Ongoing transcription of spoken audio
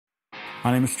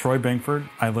My name is Troy Bingford.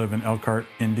 I live in Elkhart,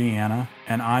 Indiana,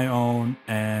 and I own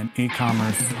an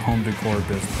e-commerce home decor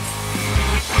business.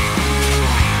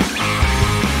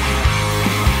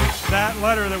 That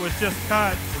letter that was just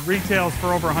cut retails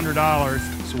for over $100.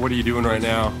 So what are you doing right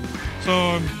now? So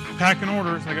I'm packing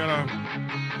orders. I got a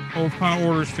whole ton of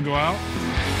orders to go out.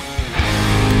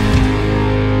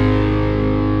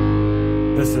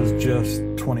 This is just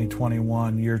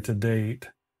 2021 year to date.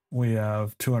 We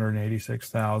have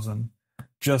 286,000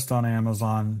 just on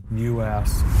Amazon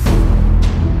US.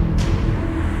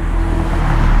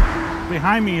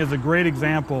 Behind me is a great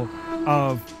example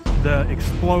of the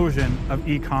explosion of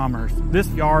e-commerce. This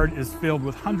yard is filled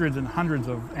with hundreds and hundreds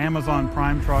of Amazon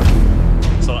Prime trucks.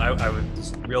 So I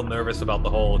was real nervous about the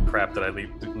whole crap that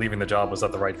leaving the job was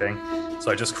not the right thing.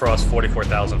 So I just crossed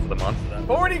 44,000 for the month.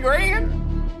 40 grand?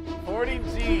 40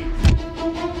 G's.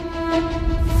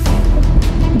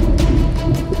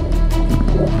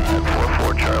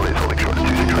 Four Charlie is holding short of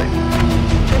 26 right.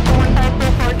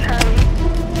 1544 Charlie.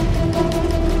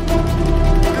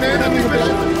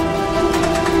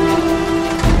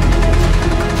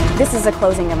 This is a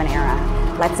closing of an era.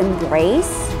 Let's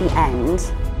embrace the end.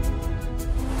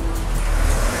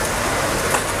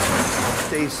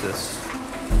 Stasis,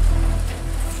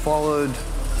 followed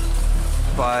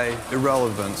by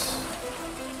irrelevance,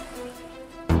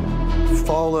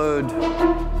 followed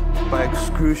by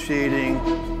excruciating,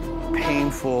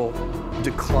 painful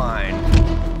decline,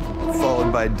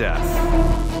 followed by death.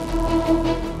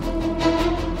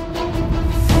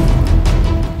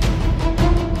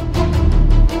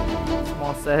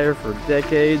 All sat here for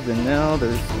decades and now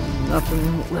there's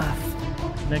nothing left.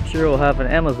 Next year we'll have an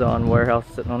Amazon warehouse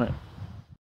sitting on it.